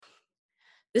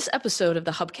This episode of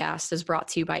the Hubcast is brought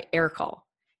to you by AirCall.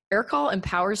 AirCall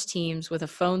empowers teams with a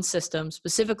phone system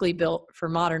specifically built for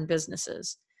modern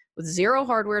businesses. With zero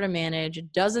hardware to manage,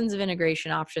 dozens of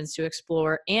integration options to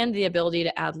explore, and the ability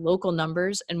to add local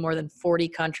numbers in more than 40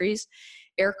 countries,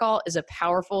 AirCall is a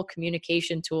powerful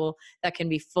communication tool that can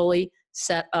be fully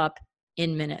set up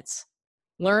in minutes.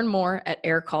 Learn more at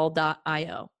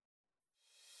aircall.io.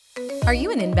 Are you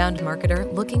an inbound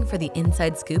marketer looking for the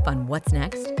inside scoop on what's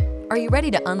next? Are you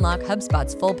ready to unlock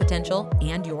HubSpot's full potential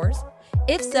and yours?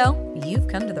 If so, you've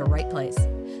come to the right place.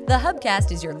 The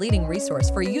Hubcast is your leading resource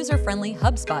for user-friendly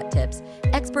HubSpot tips,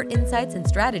 expert insights and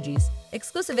strategies,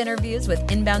 exclusive interviews with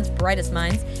inbound's brightest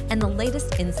minds, and the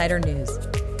latest insider news.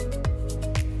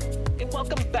 And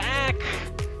welcome back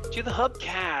to the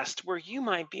Hubcast, where you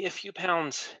might be a few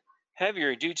pounds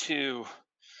heavier due to,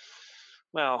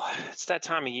 well, it's that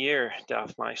time of year,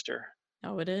 Duffmeister.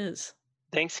 Oh, it is.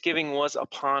 Thanksgiving was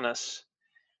upon us.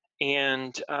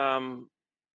 And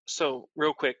so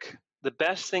real quick, the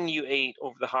best thing you ate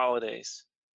over the holidays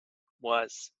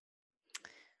was?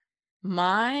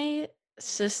 My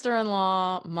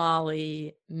sister-in-law,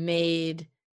 Molly, made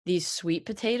these sweet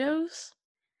potatoes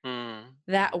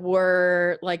that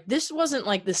were like, this wasn't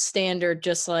like the standard,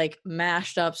 just like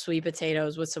mashed up sweet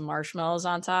potatoes with some marshmallows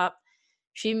on top.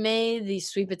 She made these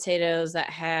sweet potatoes that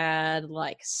had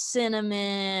like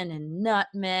cinnamon and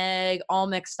nutmeg all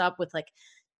mixed up with like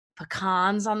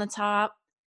pecans on the top.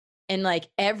 And like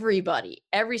everybody,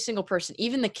 every single person,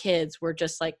 even the kids were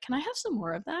just like, can I have some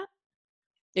more of that?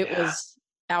 It was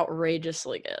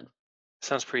outrageously good.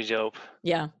 Sounds pretty dope.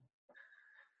 Yeah.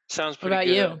 Sounds What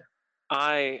pretty about good.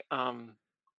 you?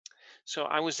 So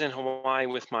I was in Hawaii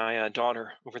with my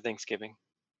daughter over Thanksgiving,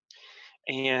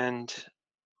 and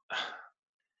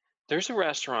there's a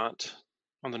restaurant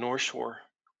on the North Shore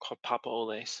called Papa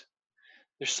Ole's.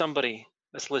 There's somebody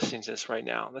that's listening to this right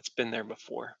now that's been there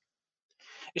before.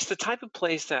 It's the type of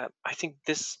place that I think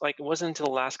this, like, it wasn't until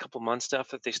the last couple months stuff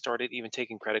that they started even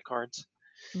taking credit cards.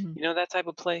 Mhm. You know, that type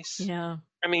of place? Yeah.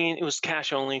 I mean, it was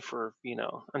cash only for,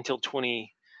 until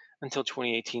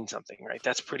 2018 something, right?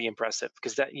 That's pretty impressive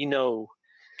because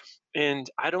and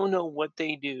I don't know what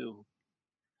they do.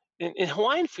 And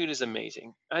Hawaiian food is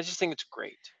amazing. I just think it's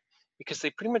great because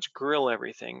they pretty much grill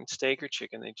everything, steak or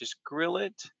chicken. They just grill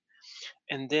it,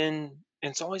 and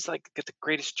it's always like get the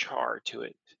greatest char to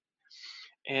it.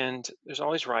 And there's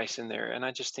always rice in there, and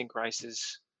I just think rice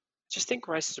is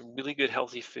a really good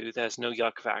healthy food that has no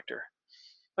yuck factor.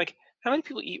 Like, how many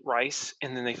people eat rice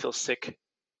and then they feel sick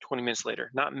 20 minutes later?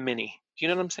 Not many. Do you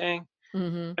know what I'm saying?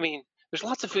 Mm-hmm. I mean, there's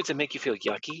lots of foods that make you feel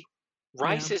yucky.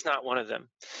 Rice Yeah. is not one of them.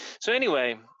 So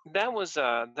anyway,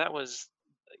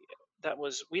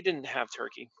 we didn't have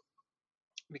turkey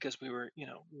because we were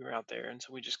out there, and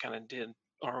so we just kind of did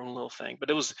our own little thing. But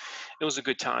it was a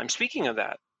good time. Speaking of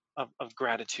that, of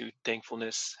gratitude,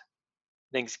 thankfulness,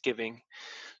 Thanksgiving.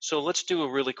 So let's do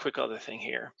a really quick other thing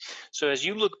here. So as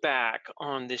you look back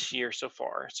on this year so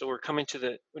far, so we're coming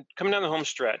down the home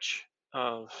stretch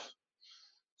of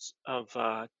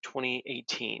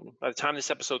 2018. By the time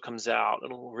this episode comes out,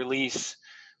 it'll release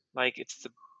like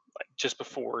just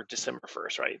before December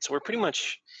 1st, right? So we're pretty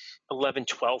much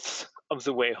 11/12 of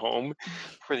the way home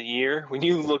for the year. When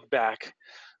you look back,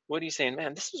 what are you saying?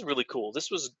 Man, this was really cool.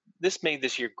 This made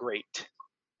this year great.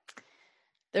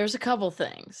 There's a couple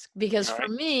things because All for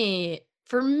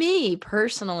right. me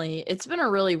personally, it's been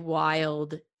a really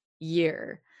wild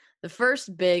year. The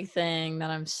first big thing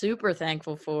that I'm super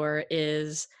thankful for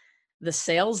is the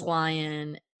Sales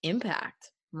Lion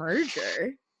Impact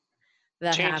merger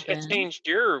that It happened. changed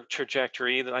your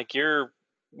trajectory, like where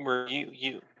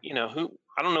who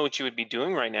I don't know what you would be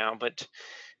doing right now, but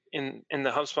in the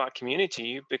HubSpot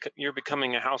community, you're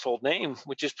becoming a household name,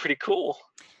 which is pretty cool.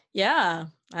 Yeah,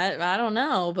 I don't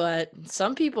know, but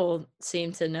some people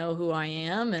seem to know who I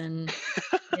am, and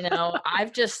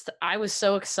I was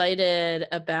so excited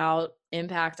about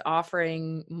Impact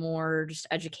offering more just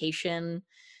educational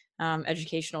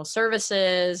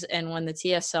services, and when the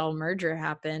TSL merger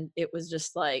happened, it was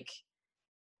just like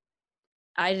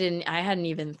I hadn't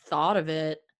even thought of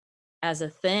it as a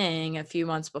thing a few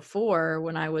months before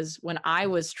when I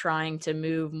was trying to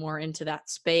move more into that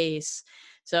space.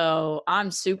 So I'm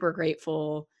super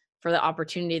grateful for the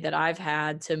opportunity that I've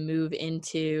had to move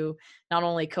into not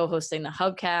only co-hosting the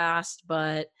Hubcast,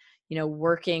 but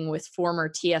working with former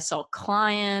TSL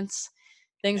clients,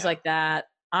 things like that.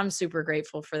 I'm super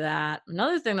grateful for that.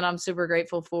 Another thing that I'm super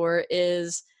grateful for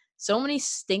is so many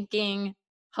stinking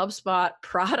HubSpot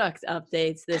product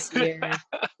updates this year.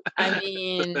 I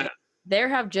mean, there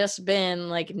have just been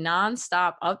like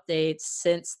nonstop updates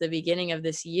since the beginning of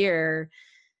this year.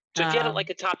 So if you had like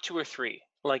Um, a top two or three,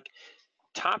 like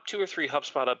top two or three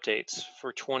HubSpot updates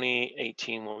for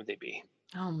 2018, what would they be?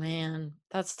 oh man,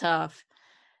 that's tough.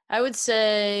 I would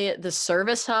say the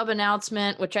Service Hub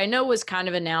announcement, which I know was kind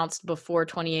of announced before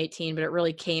 2018, but it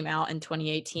really came out in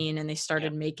 2018 and they Yeah.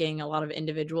 started making a lot of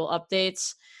individual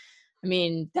updates. I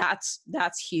mean, that's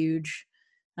huge.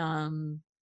 Um,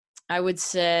 I would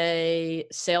say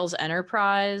Sales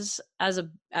Enterprise as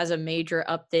a major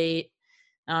update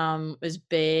is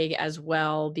big as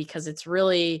well because it's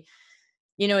really,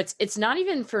 it's not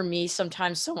even for me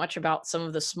sometimes so much about some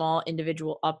of the small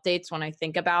individual updates when I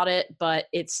think about it, but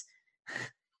it's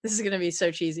this is going to be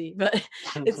so cheesy, but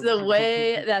it's the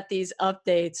way that these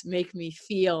updates make me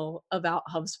feel about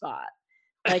HubSpot.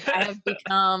 Like I have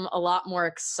become a lot more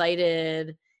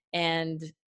excited and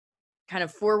kind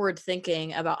of forward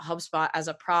thinking about HubSpot as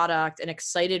a product and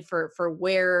excited for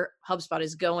where HubSpot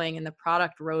is going and the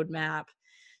product roadmap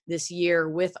this year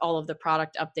with all of the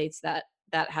product updates that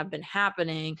have been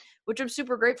happening, which I'm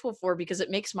super grateful for because it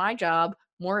makes my job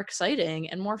more exciting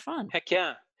and more fun. Heck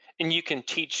yeah. And you can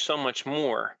teach so much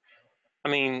more. I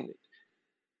mean,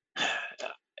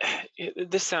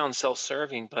 this sounds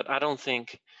self-serving, but I don't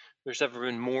think there's ever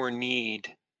been more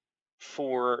need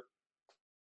for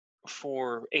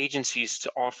agencies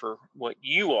to offer what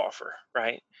you offer,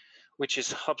 right? Which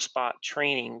is HubSpot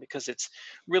training, because it's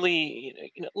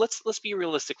really, let's be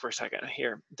realistic for a second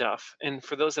here, Duff. And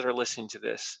for those that are listening to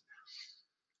this,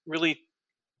 really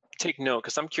take note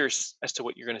because I'm curious as to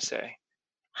what you're going to say.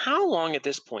 How long at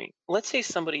this point, let's say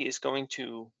somebody is going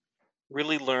to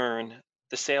really learn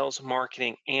the sales,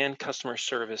 marketing, and customer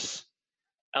service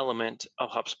element of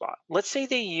HubSpot. Let's say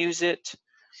they use it,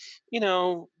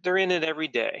 they're in it every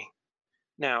day.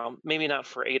 Now, maybe not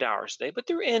for 8 hours a day, but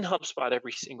they're in HubSpot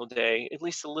every single day, at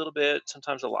least a little bit,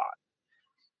 sometimes a lot.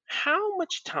 How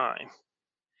much time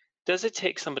does it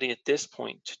take somebody at this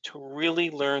point to really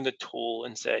learn the tool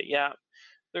and say, yeah,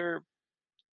 they're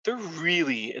they're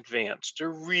really advanced. They're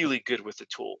really good with the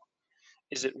tool.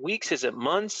 Is it weeks? Is it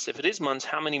months? If it is months,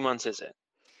 how many months is it?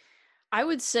 I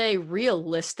would say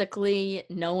realistically,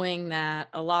 knowing that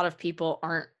a lot of people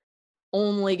aren't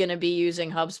only going to be using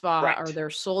HubSpot or Right.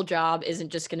 their sole job isn't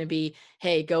just going to be,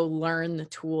 hey, go learn the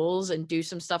tools and do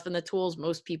some stuff in the tools.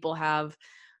 Most people have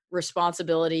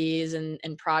responsibilities and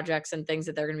projects and things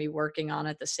that they're going to be working on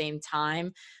at the same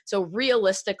time. So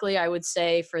realistically, I would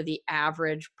say for the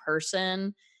average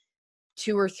person,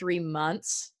 2 or 3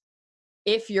 months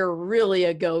if you're really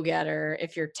a go-getter,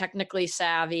 if you're technically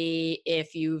savvy,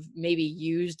 if you've maybe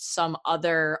used some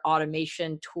other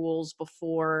automation tools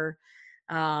before,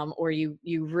 or you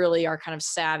really are kind of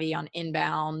savvy on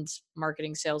inbound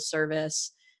marketing, sales,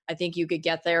 service, I think you could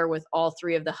get there with all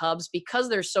three of the hubs because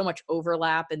there's so much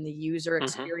overlap in the user Hmm.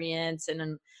 experience and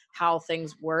in how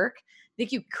things work. I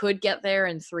think you could get there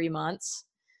in 3 months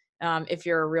if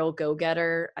you're a real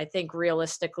go-getter. I think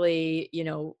realistically,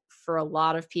 for a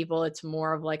lot of people, it's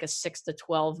more of like a 6 to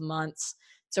 12 months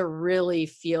to really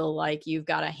feel like you've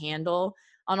got a handle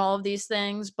on all of these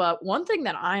things. But one thing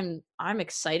that I'm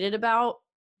excited about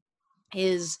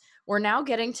is we're now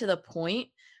getting to the point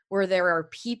where there are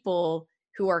people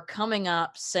who are coming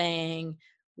up saying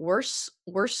we're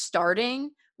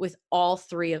starting with all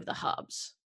three of the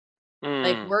hubs.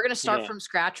 Like, Mm, we're gonna start yeah. from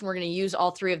scratch and we're gonna use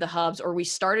all 3 of the hubs, or we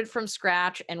started from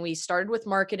scratch and we started with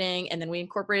marketing and then we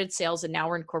incorporated sales and now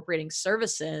we're incorporating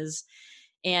services.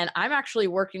 And I'm actually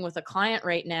working with a client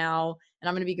right now, and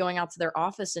I'm gonna be going out to their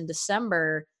office in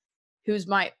December, who's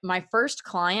my first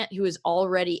client who is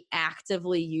already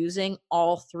actively using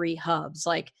all 3 hubs.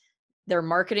 Like, their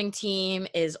marketing team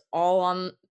is all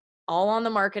on the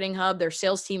marketing hub, their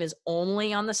sales team is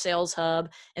only on the sales hub,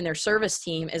 and their service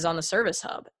team is on the service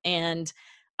hub. And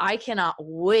I cannot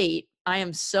wait. I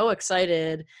am so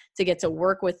excited to get to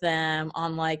work with them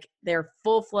on like they're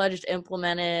full-fledged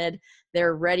implemented,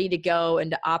 they're ready to go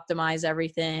and to optimize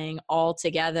everything all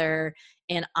together.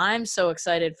 And I'm so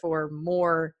excited for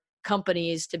more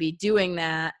companies to be doing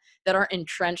that aren't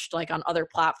entrenched like on other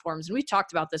platforms. And we've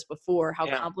talked about this before, how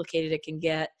Yeah. complicated it can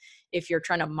get if you're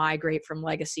trying to migrate from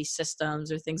legacy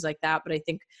systems or things like that. But I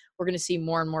think we're going to see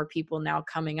more and more people now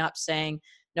coming up saying,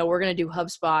 no, we're going to do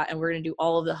HubSpot and we're going to do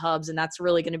all of the hubs. And that's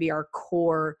really going to be our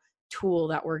core tool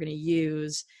that we're going to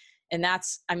use. And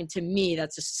that's, I mean, to me,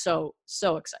 that's just so,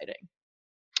 so exciting.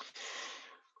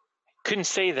 Couldn't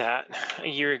say that a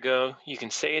year ago. You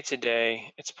can say it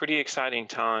today. It's pretty exciting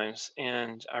times.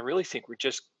 And I really think we're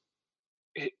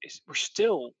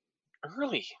still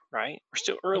early, right? We're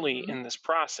still early Mhm. in this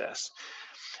process.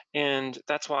 And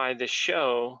that's why this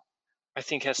show, I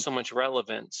think, has so much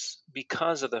relevance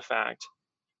because of the fact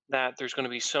that there's going to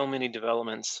be so many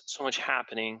developments, so much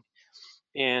happening.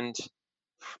 And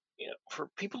for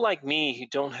people like me who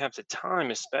don't have the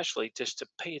time, especially just to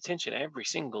pay attention to every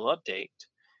single update,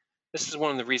 this is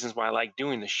one of the reasons why I like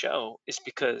doing the show, is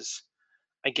because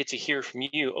I get to hear from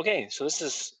you. Okay, so this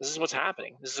is what's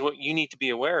happening. This is what you need to be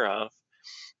aware of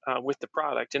with the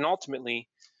product. And ultimately,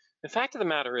 the fact of the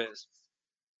matter is,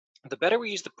 the better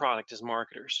we use the product as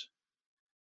marketers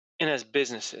and as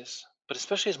businesses, but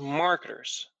especially as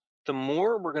marketers, the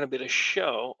more we're going to be able to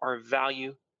show our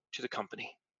value to the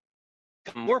company,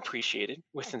 become more appreciated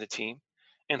within the team,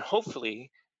 and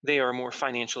hopefully they are more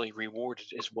financially rewarded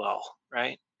as well,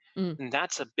 right? Mm, And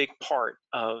that's a big part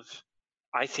of,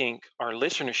 I think, our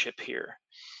listenership here,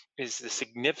 is the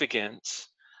significance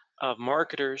of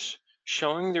marketers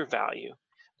showing their value,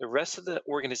 the rest of the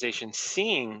organization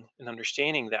seeing and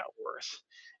understanding that worth,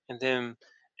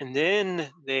 and then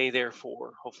they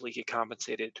therefore hopefully get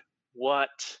compensated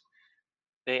what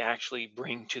they actually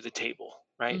bring to the table,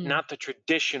 right? mm, Not the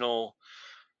traditional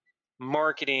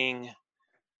marketing,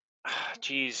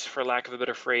 geez, for lack of a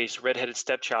better phrase, redheaded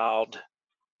stepchild.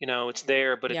 It's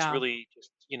there, but it's yeah. really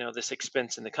just, this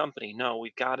expense in the company. No,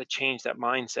 we've got to change that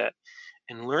mindset,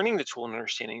 and learning the tool and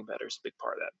understanding it better is a big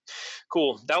part of that.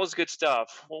 Cool. That was good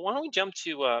stuff. Well, why don't we jump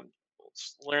to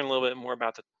let's learn a little bit more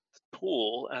about the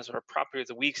tool as our property of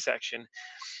the week section.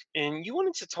 And you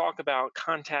wanted to talk about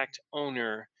contact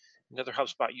owner and other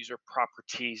HubSpot user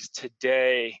properties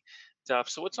today. Stuff.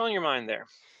 So what's on your mind there?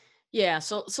 Yeah,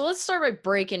 so let's start by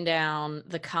breaking down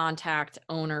the contact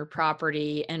owner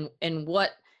property and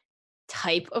what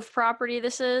type of property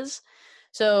this is.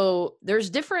 So there's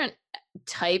different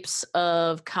types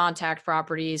of contact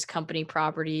properties, company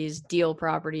properties, deal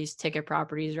properties, ticket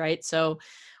properties, right? So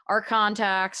our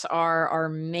contacts are our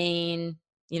main,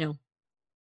 you know,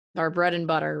 our bread and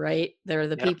butter, right? They're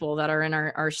the Yep. people that are in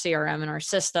our CRM and our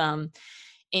system.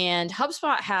 And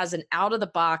HubSpot has an out of the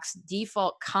box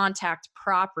default contact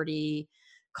property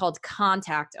called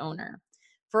Contact Owner.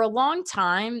 For a long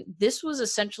time, this was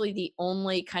essentially the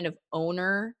only kind of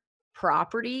owner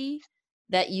property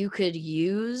that you could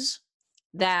use,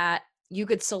 that you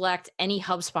could select any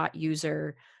HubSpot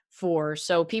user for.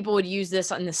 So people would use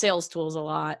this on the sales tools a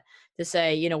lot to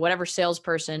say, whatever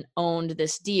salesperson owned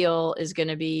this deal is going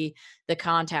to be the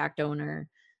contact owner.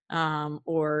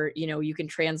 Or you can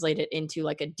translate it into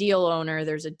like a deal owner.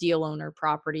 There's a deal owner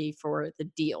property for the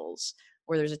deals,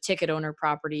 or there's a ticket owner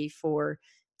property for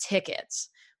tickets.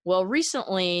 Well,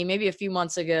 recently, maybe a few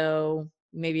months ago,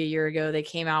 maybe a year ago, they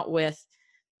came out with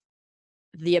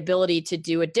the ability to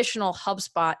do additional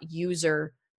HubSpot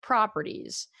user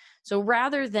properties. So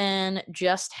rather than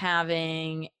just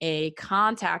having a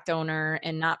contact owner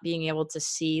and not being able to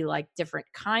see like different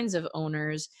kinds of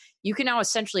owners, you can now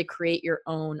essentially create your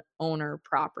own owner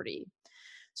property.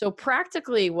 So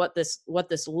practically what this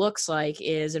looks like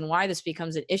is, and why this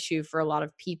becomes an issue for a lot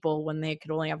of people when they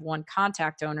could only have one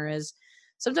contact owner, is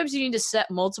sometimes you need to set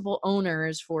multiple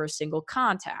owners for a single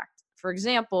contact. For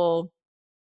example,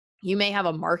 you may have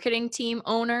a marketing team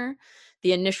owner,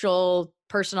 the initial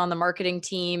person on the marketing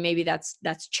team, maybe that's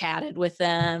chatted with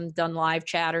them, done live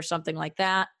chat or something like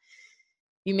that.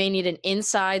 You may need an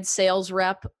inside sales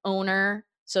rep owner.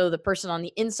 So the person on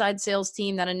the inside sales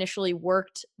team that initially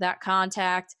worked that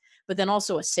contact, but then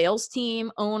also a sales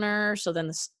team owner. So then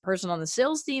the person on the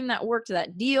sales team that worked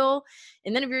that deal.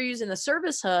 And then if you're using the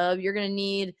service hub, you're going to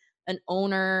need an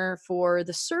owner for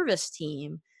the service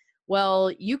team.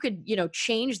 Well, you could,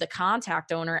 change the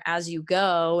contact owner as you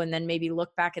go and then maybe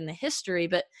look back in the history,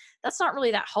 but that's not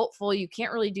really that helpful. You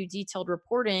can't really do detailed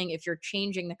reporting if you're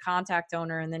changing the contact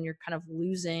owner and then you're kind of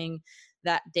losing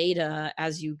that data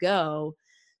as you go.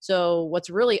 So, what's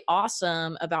really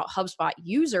awesome about HubSpot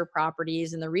user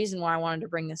properties, and the reason why I wanted to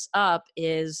bring this up,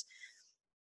 is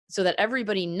so that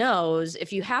everybody knows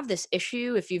if you have this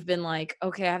issue, if you've been like,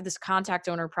 okay, I have this contact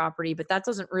owner property, but that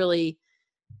doesn't really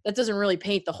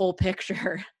paint the whole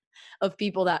picture of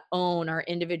people that own our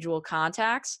individual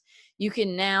contacts. You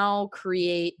can now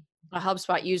create a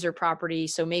HubSpot user property.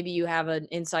 So maybe you have an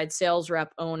inside sales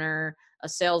rep owner, a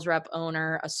sales rep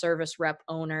owner, a service rep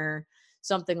owner,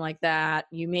 something like that.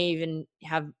 You may even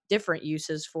have different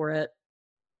uses for it.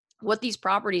 What these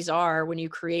properties are when you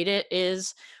create it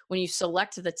is, when you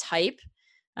select the type,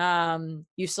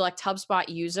 you select HubSpot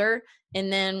user.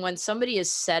 And then when somebody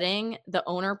is setting the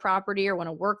owner property, or when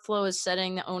a workflow is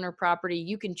setting the owner property,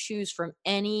 you can choose from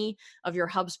any of your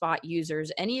HubSpot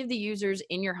users. Any of the users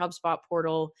in your HubSpot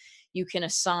portal, you can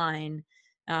assign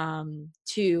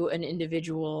to an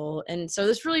individual. And so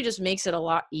this really just makes it a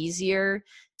lot easier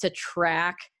to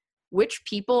track which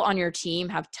people on your team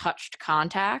have touched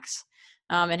contacts.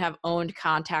 and have owned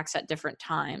contacts at different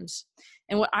times.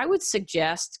 And what I would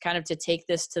suggest, kind of to take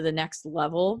this to the next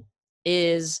level,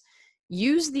 is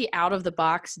use the out of the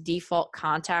box default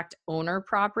contact owner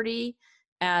property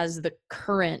as the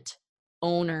current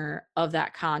owner of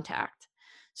that contact.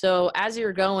 So as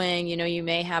you're going, you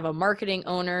may have a marketing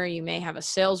owner, you may have a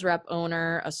sales rep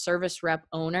owner, a service rep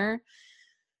owner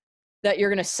that you're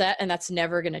going to set, and that's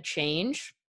never going to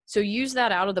change. So use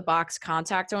that out of the box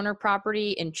contact owner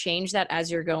property and change that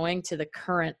as you're going to the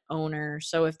current owner.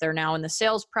 So if they're now in the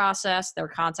sales process, their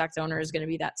contact owner is going to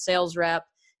be that sales rep.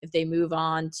 If they move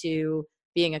on to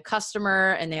being a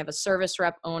customer and they have a service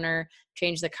rep owner,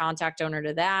 change the contact owner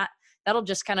to that. That'll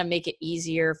just kind of make it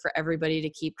easier for everybody to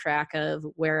keep track of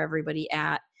where everybody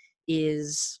at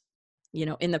is,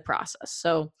 in the process.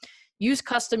 So use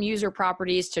custom user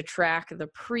properties to track the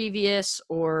previous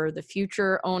or the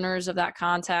future owners of that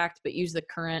contact, but use the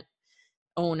current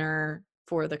owner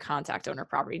for the contact owner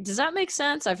property. Does that make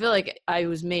sense? I feel like I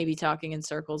was maybe talking in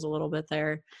circles a little bit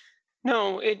there.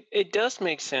 No, it does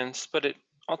make sense, but it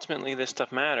ultimately this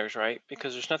stuff matters, right?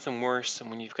 Because there's nothing worse than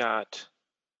when you've got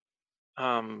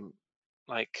um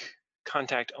like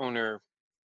contact owner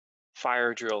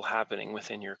fire drill happening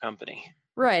within your company.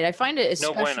 Right. I find it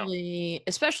No bueno.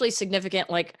 especially significant,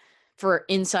 like for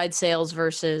inside sales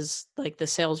versus like the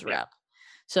sales Yeah. rep.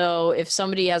 So if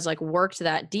somebody has like worked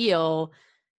that deal,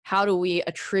 how do we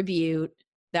attribute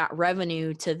that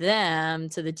revenue to them,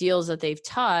 to the deals that they've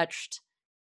touched,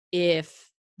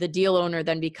 if the deal owner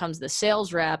then becomes the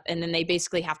sales rep and then they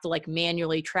basically have to like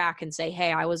manually track and say,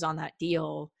 hey, I was on that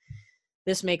deal.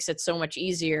 This makes it so much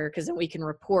easier because then we can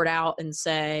report out and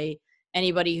say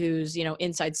anybody who's,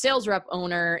 inside sales rep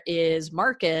owner is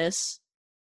Marcus,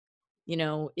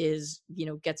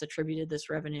 gets attributed this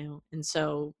revenue. And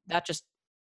so that just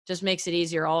makes it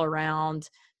easier all around,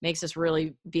 makes us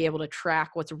really be able to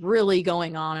track what's really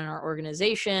going on in our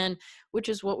organization, which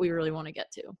is what we really want to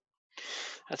get to.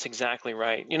 That's exactly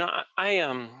right.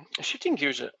 Shifting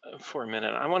gears for a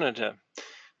minute, I wanted to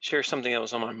share something that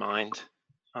was on my mind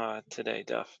today,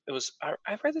 Duff.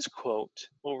 I read this quote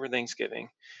over Thanksgiving,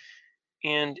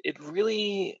 and it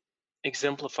really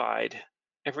exemplified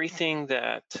everything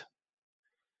that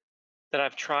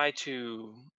I've tried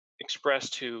to express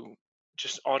to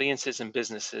just audiences and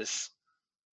businesses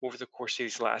over the course of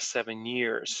these last 7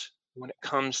 years when it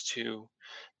comes to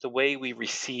the way we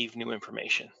receive new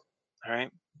information. All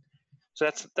right. So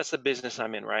that's the business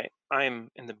I'm in, right? I'm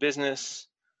in the business,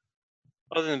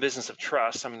 other than the business of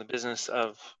trust, I'm in the business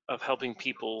of helping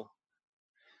people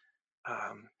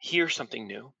hear something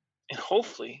new, and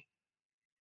hopefully,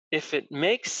 if it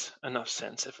makes enough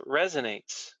sense, if it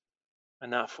resonates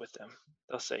enough with them,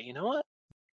 they'll say, you know what,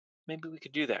 maybe we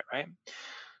could do that, right?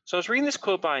 So I was reading this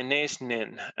quote by Anais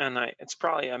Nin, and it's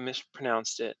probably I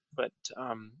mispronounced it, but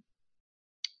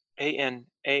Anaisnin.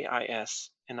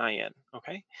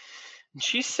 Okay, and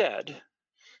she said,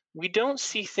 "We don't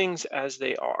see things as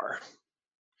they are.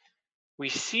 We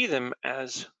see them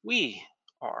as we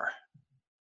are."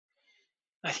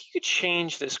 I think you could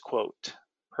change this quote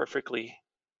perfectly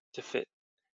to fit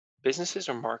businesses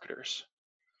or marketers.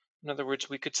 In other words,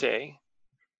 we could say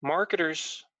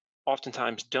marketers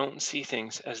oftentimes don't see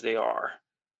things as they are.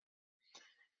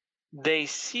 They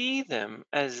see them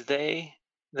as they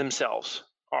themselves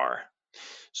are.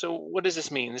 So, what does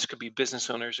this mean? This could be business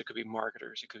owners, it could be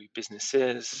marketers, it could be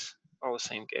businesses, all the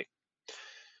same gig.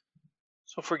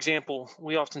 So, for example,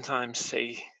 we oftentimes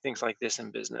say things like this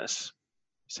in business.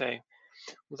 Say,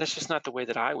 well, that's just not the way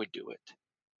that I would do it.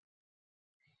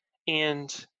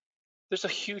 And there's a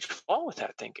huge flaw with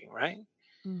that thinking, right?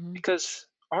 Hmm. Because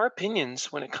our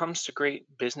opinions when it comes to great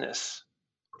business,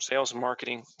 sales,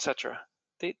 marketing, etc.,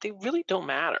 they really don't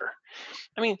matter.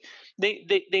 I mean,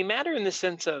 they matter in the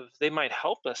sense of they might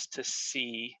help us to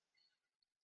see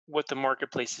what the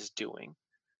marketplace is doing.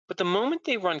 But the moment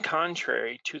they run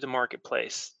contrary to the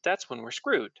marketplace, that's when we're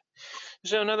screwed.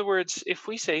 So, in other words, if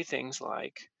we say things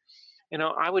like,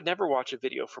 I would never watch a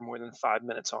video for more than 5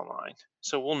 minutes online.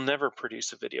 So we'll never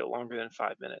produce a video longer than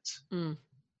 5 minutes. Mm,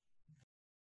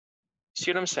 See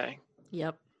what I'm saying?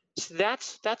 yep. So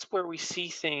that's where we see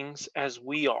things as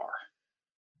we are.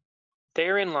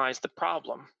 Therein lies the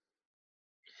problem.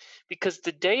 Because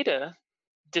the data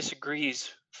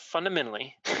disagrees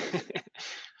fundamentally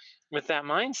with that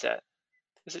mindset,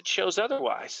 because it shows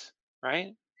otherwise,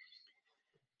 right?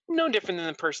 No different than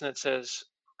the person that says,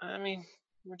 I mean,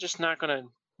 we're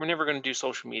never gonna do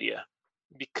social media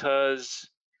because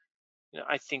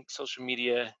I think social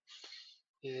media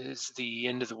is the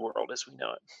end of the world as we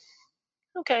know it.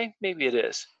 Okay, maybe it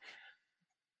is.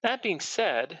 That being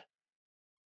said,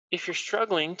 If you're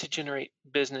struggling to generate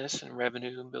business and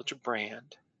revenue and build your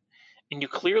brand, and you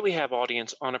clearly have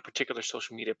audience on a particular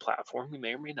social media platform, you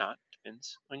may or may not,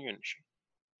 depends on your industry,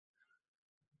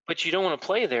 but you don't want to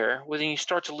play there, well, then you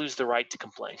start to lose the right to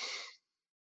complain.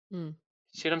 Mm.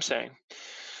 See what I'm saying?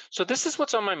 So this is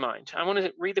what's on my mind. I want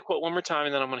to read the quote one more time,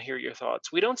 and then I'm going to hear your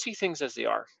thoughts. We don't see things as they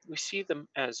are. We see them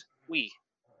as we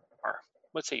are.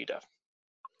 What say you, Duff?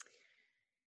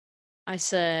 I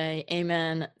say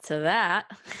amen to that.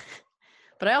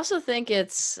 But I also think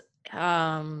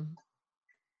um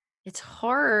it's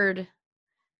hard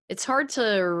it's hard to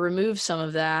remove some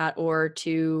of that, or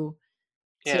Yeah,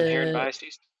 inherent to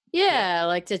biases. Yeah, yeah,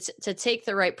 like to take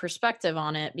the right perspective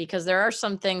on it, because there are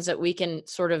some things that we can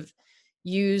sort of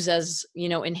use as,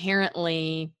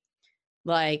 inherently,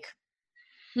 like,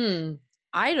 hmm,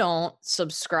 I don't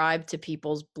subscribe to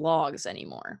people's blogs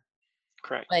anymore.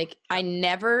 correct. Like,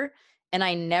 Yep.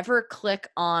 I never click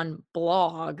on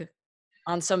blog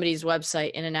on somebody's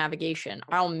website in a navigation.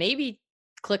 I'll maybe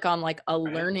click on like a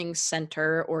Right. learning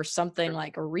center or something Sure.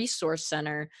 like a resource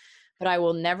center, but I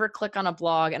will never click on a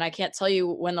blog. And I can't tell you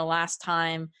when the last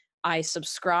time I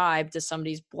subscribed to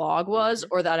somebody's blog was, Hmm.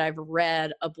 or that I've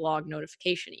read a blog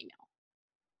notification email.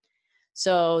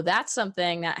 So that's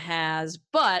something that has,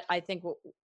 but I think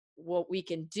what we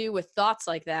can do with thoughts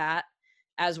like that,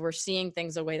 as we're seeing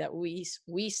things the way that we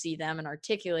see them and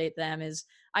articulate them, is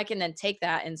I can then take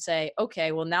that and say,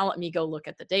 okay, well, now let me go look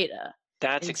at the data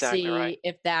That's and exactly right.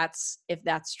 see if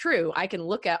that's true. I can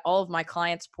look at all of my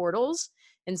clients' portals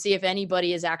and see if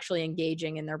anybody is actually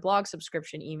engaging in their blog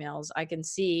subscription emails. I can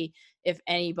see if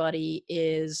anybody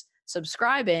is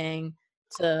subscribing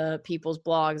to people's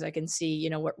blogs. I can see,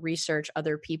 what research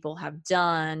other people have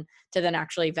done to then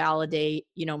actually validate,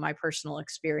 my personal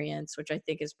experience, which I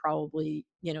think is probably,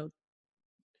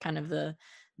 kind of the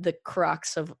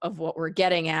crux of what we're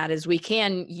getting at, is we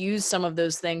can use some of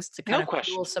those things to kind No of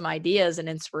fuel question. some ideas and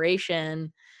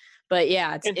inspiration. But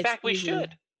yeah, In it's fact, we easy.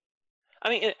 should. I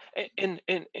mean,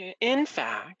 in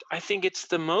fact, I think it's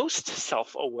the most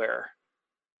self-aware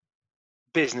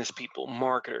business people,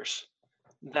 marketers,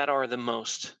 that are the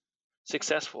most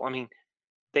successful. I mean,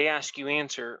 they ask you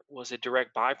answer was a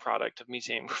direct byproduct of me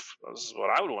saying, "This is what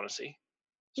I would want to see.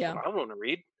 This is Yeah. what I would want to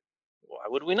read. Why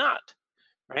would we not?"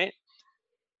 Right?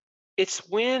 It's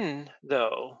when,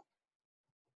 though,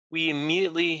 we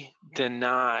immediately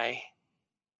deny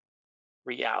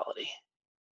reality,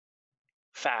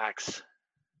 facts,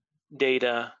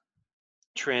 data,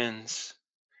 trends,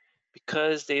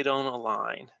 because they don't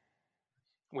align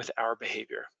with our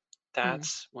behavior. Mhm.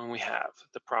 That's when we have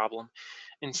the problem.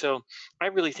 And so I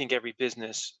really think every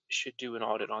business should do an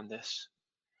audit on this.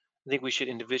 I think we should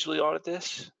individually audit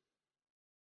this.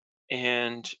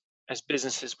 And as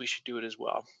businesses, we should do it as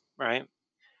well. Right.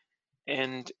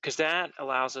 And because that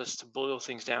allows us to boil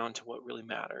things down to what really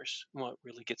matters, what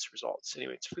really gets results.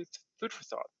 Anyway, it's food for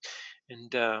thought.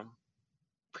 And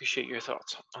appreciate your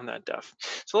thoughts on that, Duff.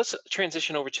 So let's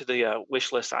transition over to the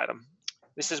wish list item.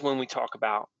 This is when we talk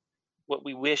about what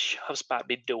we wish HubSpot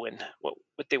be doing, what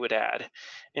they would add,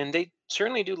 and they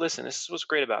certainly do listen. This is what's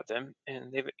great about them,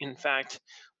 and they've in fact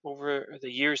over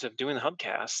the years of doing the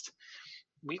Hubcast,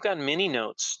 we've gotten many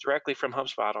notes directly from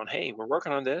HubSpot on, hey, we're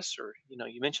working on this, or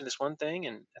you mentioned this one thing,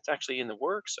 and that's actually in the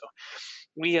works. So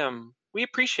we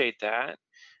appreciate that.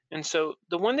 And so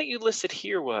the one that you listed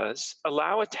here was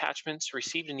allow attachments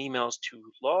received in emails to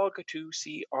log to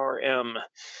CRM.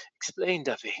 Explain,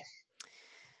 Duffy.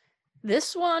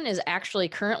 This one is actually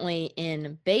currently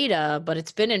in beta, but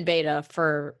it's been in beta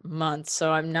for months,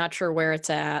 so I'm not sure where it's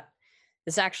at.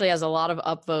 This actually has a lot of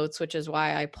upvotes, which is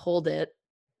why I pulled it.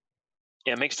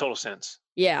 Yeah, it makes total sense,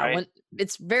 Yeah, right? when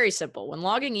it's very simple. When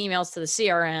logging emails to the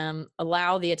CRM,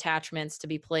 allow the attachments to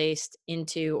be placed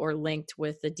into or linked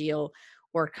with the deal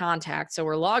or contact. So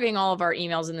we're logging all of our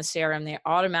emails in the CRM. They're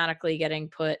automatically getting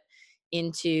put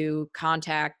into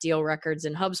contact deal records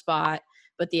in HubSpot,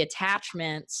 but the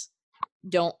attachments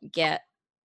don't get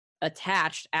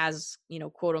attached as,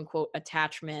 quote unquote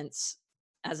attachments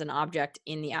as an object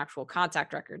in the actual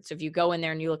contact record. So if you go in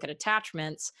there and you look at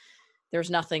attachments, there's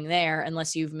nothing there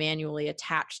unless you've manually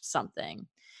attached something.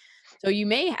 So you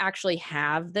may actually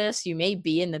have this, you may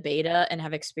be in the beta and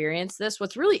have experienced this.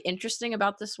 What's really interesting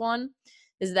about this one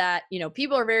is that,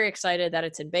 people are very excited that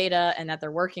it's in beta and that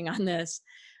they're working on this.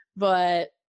 But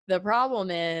the problem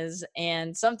is,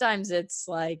 and sometimes it's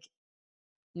like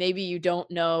maybe you don't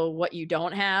know what you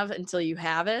don't have until you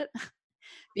have it.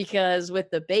 Because with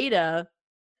the beta,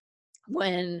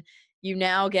 when you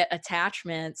now get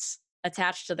attachments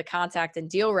attached to the contact and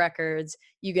deal records,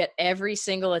 you get every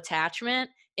single attachment,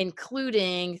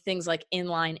 including things like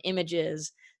inline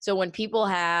images. So when people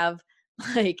have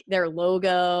like their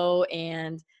logo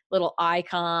and little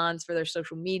icons for their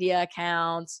social media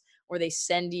accounts, or they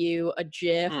send you a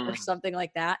GIF or Mm, something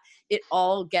like that, it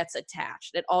all gets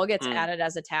attached. It all gets mm. added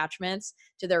as attachments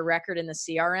to their record in the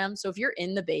CRM. So if you're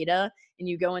in the beta and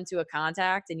you go into a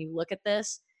contact and you look at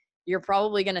this, you're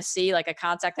probably going to see like a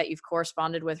contact that you've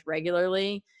corresponded with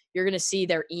regularly. You're going to see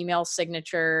their email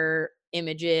signature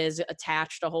images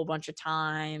attached a whole bunch of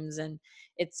times. And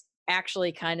it's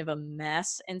actually kind of a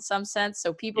mess in some sense.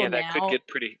 So people Yeah, now, that could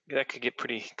get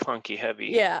pretty clunky heavy.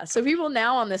 yeah. So people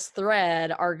now on this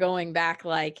thread are going back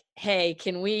like, hey,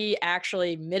 can we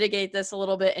actually mitigate this a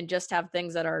little bit and just have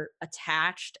things that are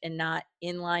attached and not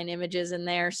inline images in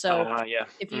there? So Yeah.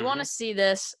 if you want Hmm. to see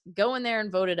this, go in there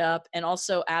and vote it up and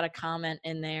also add a comment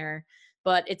in there.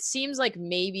 But it seems like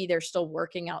maybe they're still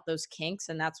working out those kinks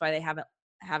and that's why they haven't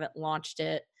launched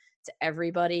it to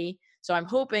everybody. So I'm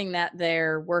hoping that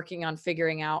they're working on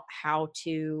figuring out how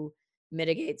to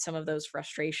mitigate some of those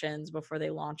frustrations before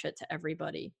they launch it to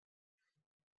everybody.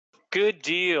 Good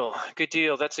deal. Good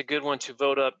deal. That's a good one to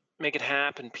vote up. Make it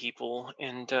happen, people.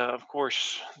 And of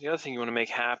course, the other thing you want to make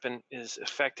happen is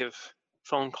effective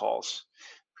phone calls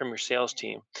from your sales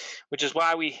team, which is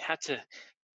why we had to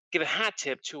give a hat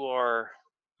tip to our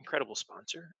incredible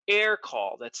sponsor, Air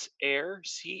Call. That's Air,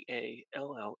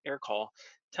 CALL, Air Call.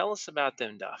 Tell us about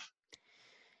them, Duff.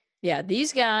 Yeah,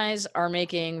 these guys are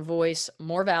making voice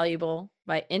more valuable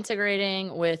by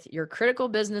integrating with your critical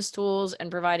business tools and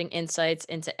providing insights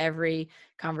into every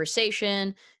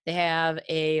conversation. They have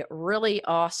a really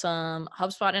awesome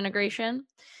HubSpot integration.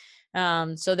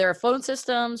 So they're a phone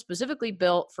system specifically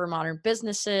built for modern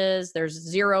businesses. There's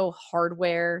zero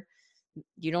hardware.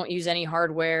 You don't use any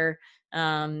hardware.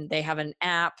 They have an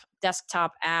app,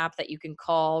 desktop app that you can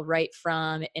call right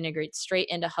from. It integrates straight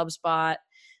into HubSpot.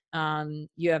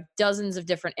 You have dozens of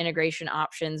different integration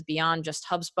options beyond just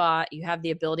HubSpot. You have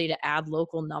the ability to add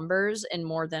local numbers in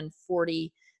more than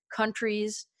 40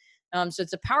 countries. So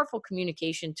it's a powerful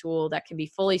communication tool that can be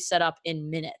fully set up in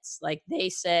minutes. Like they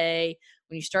say,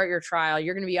 when you start your trial,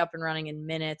 you're going to be up and running in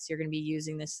minutes. You're going to be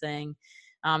using this thing.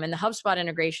 And the HubSpot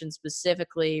integration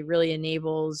specifically really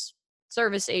enables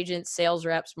service agents, sales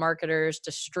reps, marketers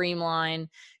to streamline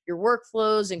your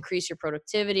workflows, increase your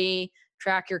productivity,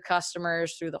 track your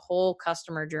customers through the whole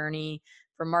customer journey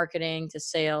from marketing to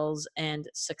sales and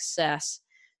success.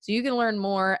 So you can learn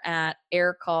more at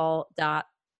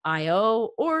aircall.io,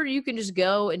 or you can just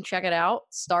go and check it out.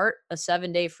 Start a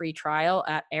 7-day free trial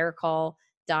at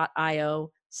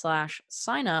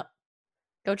aircall.io/sign up.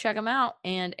 Go check them out.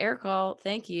 And Aircall,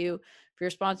 thank you for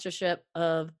your sponsorship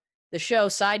of the show.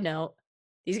 Side note,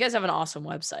 these guys have an awesome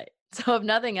website. So if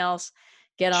nothing else,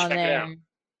 get on Check it out. there.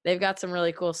 They've got some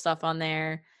really cool stuff on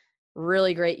there.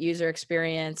 Really great user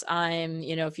experience.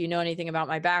 If you know anything about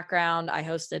my background, I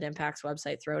hosted Impact's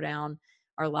Website Throwdown,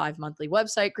 our live monthly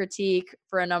website critique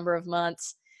for a number of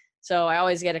months. So I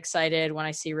always get excited when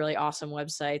I see really awesome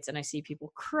websites and I see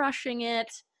people crushing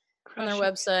it on their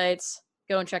Crushing. websites.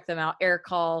 Go and check them out,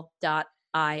 aircall.io.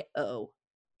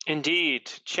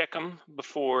 Indeed. Check them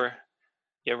before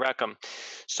you wreck them.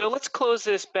 So let's close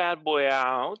this bad boy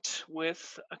out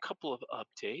with a couple of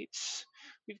updates.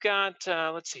 We've got,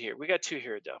 let's see here. We got two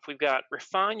here, Duff. We've got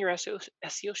refine your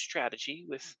SEO strategy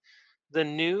with the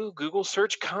new Google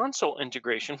Search Console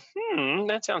integration.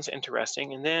 That sounds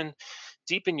interesting. And then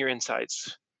deepen your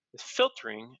insights with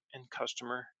filtering and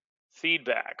customer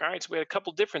feedback. All right, so we had a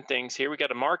couple different things here. We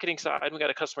got a marketing side, we got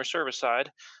a customer service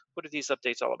side. What are these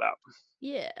updates all about?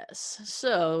 Yes.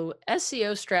 So,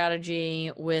 SEO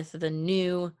strategy with the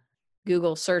new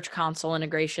Google Search Console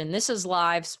integration. This is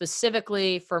live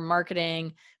specifically for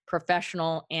marketing,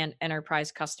 professional, and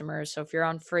enterprise customers. So, if you're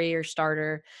on free or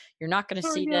starter, you're not going to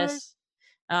Sorry, see guys. this.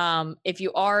 If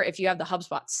you have the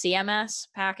HubSpot CMS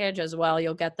package as well,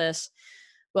 you'll get this.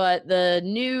 But the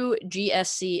new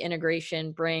GSC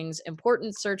integration brings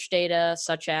important search data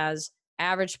such as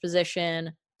average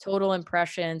position, total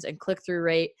impressions, and click through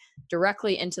rate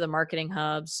directly into the Marketing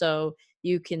Hub. So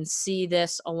you can see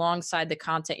this alongside the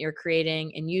content you're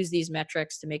creating and use these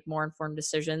metrics to make more informed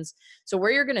decisions. So,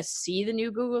 where you're going to see the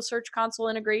new Google Search Console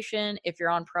integration, if you're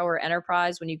on Pro or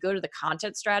Enterprise, when you go to the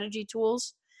content strategy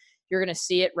tools, you're going to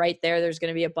see it right there. There's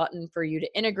going to be a button for you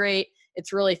to integrate.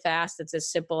 It's really fast. It's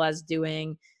as simple as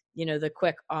doing, the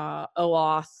quick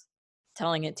OAuth,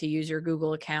 telling it to use your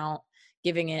Google account,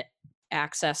 giving it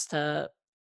access to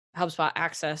HubSpot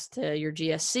access to your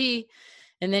GSC.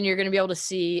 And then you're going to be able to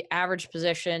see average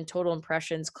position, total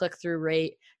impressions, click through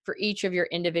rate for each of your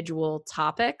individual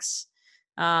topics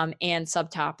and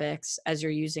subtopics as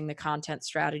you're using the content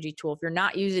strategy tool. If you're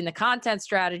not using the content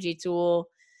strategy tool,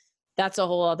 that's a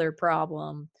whole other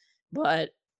problem.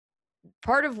 But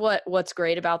part of what's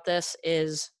great about this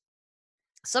is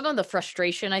some of the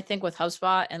frustration I think with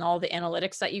HubSpot and all the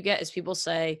analytics that you get is people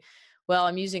say, well,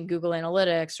 I'm using Google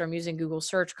Analytics or I'm using Google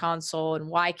Search Console, and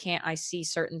why can't I see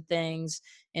certain things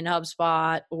in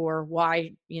HubSpot? Or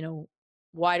why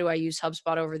do I use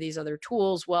HubSpot over these other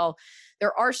tools? Well,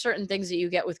 there are certain things that you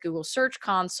get with Google Search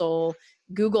Console.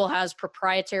 Google has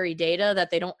proprietary data that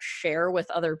they don't share with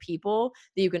other people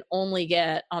that you can only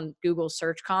get on Google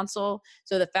Search Console.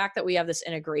 So the fact that we have this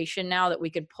integration now that we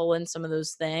could pull in some of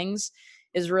those things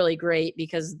is really great,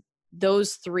 because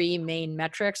those three main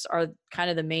metrics are kind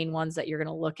of the main ones that you're going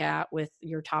to look at with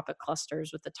your topic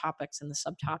clusters, with the topics and the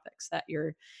subtopics that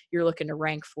you're looking to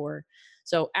rank for.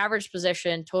 So average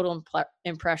position, total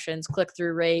impressions,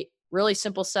 click-through rate, really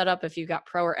simple setup. If you've got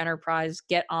pro or enterprise,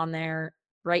 get on there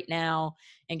right now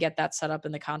and get that set up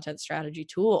in the content strategy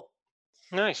tool.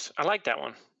 Nice. I like that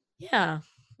one. Yeah.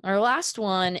 Our last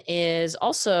one is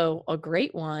also a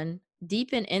great one: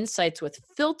 deepen insights with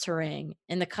filtering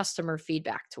in the customer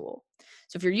feedback tool.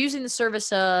 So if you're using the Service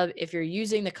Hub, if you're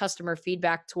using the customer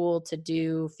feedback tool to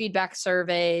do feedback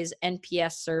surveys,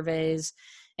 NPS surveys,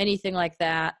 anything like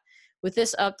that, with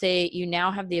this update, you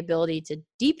now have the ability to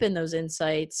deepen those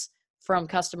insights from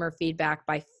customer feedback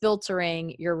by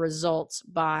filtering your results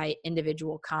by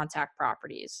individual contact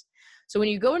properties. So when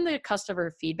you go into the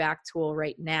customer feedback tool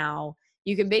right now,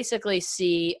 you can basically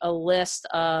see a list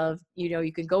of,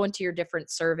 you can go into your different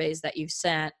surveys that you've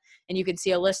sent, and you can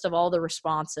see a list of all the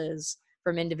responses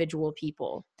from individual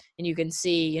people. And you can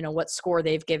see, what score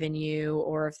they've given you,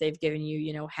 or if they've given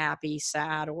you, happy,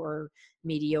 sad, or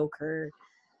mediocre.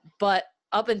 But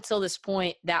up until this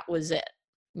point, that was it.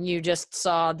 You just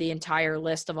saw the entire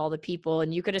list of all the people,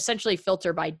 and you could essentially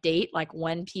filter by date, like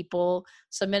when people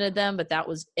submitted them, but that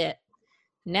was it.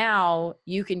 Now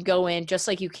you can go in just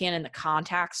like you can in the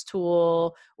contacts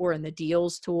tool or in the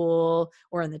deals tool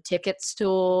or in the tickets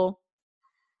tool.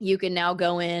 You can now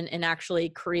go in and actually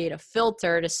create a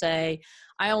filter to say,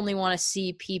 I only want to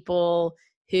see people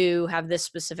who have this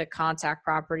specific contact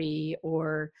property,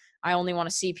 or I only want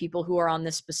to see people who are on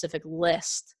this specific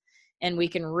list. And we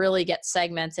can really get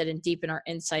segmented and deepen our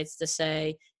insights to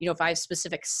say, if I have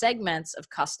specific segments of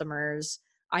customers,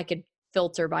 I could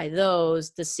filter by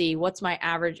those to see what's my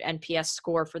average NPS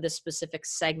score for this specific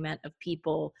segment of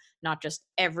people, not just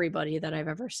everybody that I've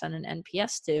ever sent an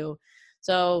NPS to.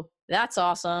 So that's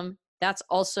awesome. That's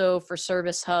also for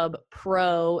Service Hub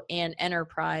Pro and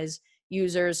Enterprise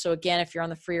users. So again, if you're on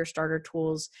the free or starter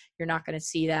tools, you're not going to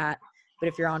see that. But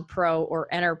if you're on Pro or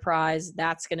Enterprise,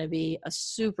 that's going to be a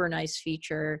super nice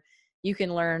feature. You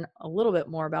can learn a little bit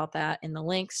more about that in the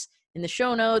links in the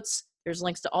show notes. There's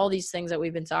links to all these things that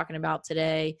we've been talking about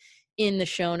today in the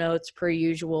show notes per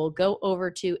usual. Go over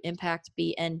to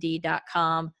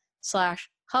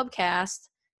impactbnd.com/hubcast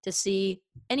to see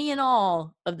any and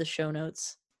all of the show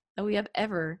notes that we have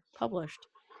ever published.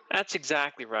 That's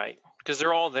exactly right, because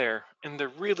they're all there and they're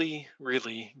really,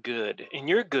 really good. And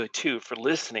you're good too for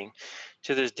listening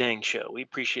to this dang show. We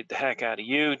appreciate the heck out of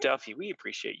you, Duffy. We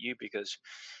appreciate you because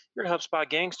you're a HubSpot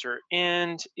gangster.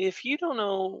 And if you don't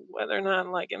know whether or not,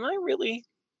 am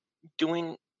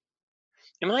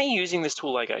I using this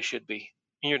tool like I should be?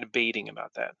 And you're debating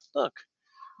about that. Look,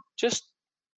 just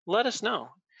let us know.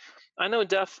 I know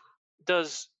Duff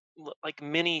does like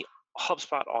mini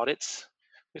HubSpot audits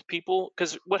with people,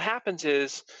 because what happens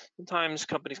is sometimes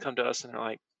companies come to us and they're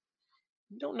like,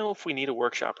 we don't know if we need a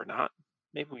workshop or not.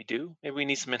 Maybe we do. Maybe we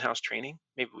need some in-house training.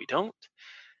 Maybe we don't.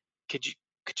 Could you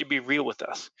be real with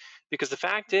us? Because the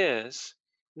fact is,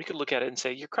 we could look at it and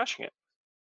say, you're crushing it.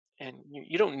 And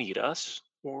you don't need us,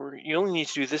 or you only need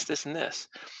to do this, this, and this.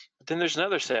 But then there's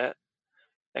another set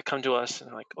that come to us and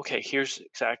they're like, okay, here's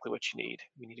exactly what you need.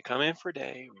 We need to come in for a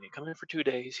day. We need to come in for 2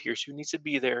 days. Here's who needs to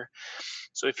be there.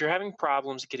 So if you're having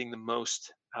problems getting the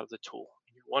most out of the tool,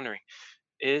 and you're wondering,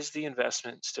 is the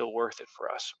investment still worth it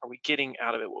for us? Are we getting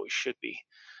out of it what we should be?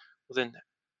 Well, then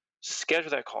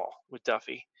schedule that call with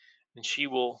Duffy, and she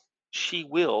will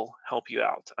help you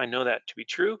out. I know that to be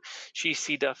true. She's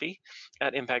C. Duffy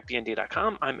at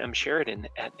impactbnd.com. I'm M. Sheridan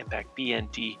at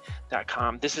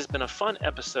impactbnd.com. This has been a fun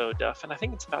episode, Duff, and I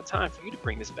think it's about time for you to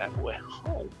bring this bad boy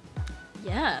home.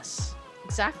 Yes,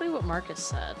 exactly what Marcus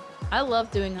said. I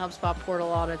love doing HubSpot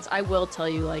portal audits. I will tell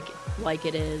you like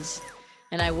it is,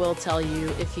 and I will tell you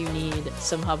if you need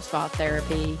some HubSpot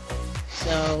therapy.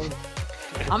 So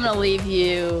I'm going to leave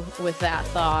you with that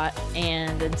thought.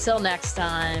 And until next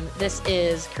time, this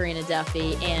is Karina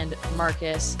Duffy and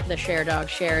Marcus, the Share Dog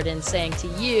Sheridan, saying to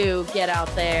you, get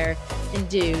out there and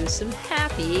do some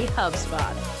happy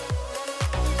HubSpotting.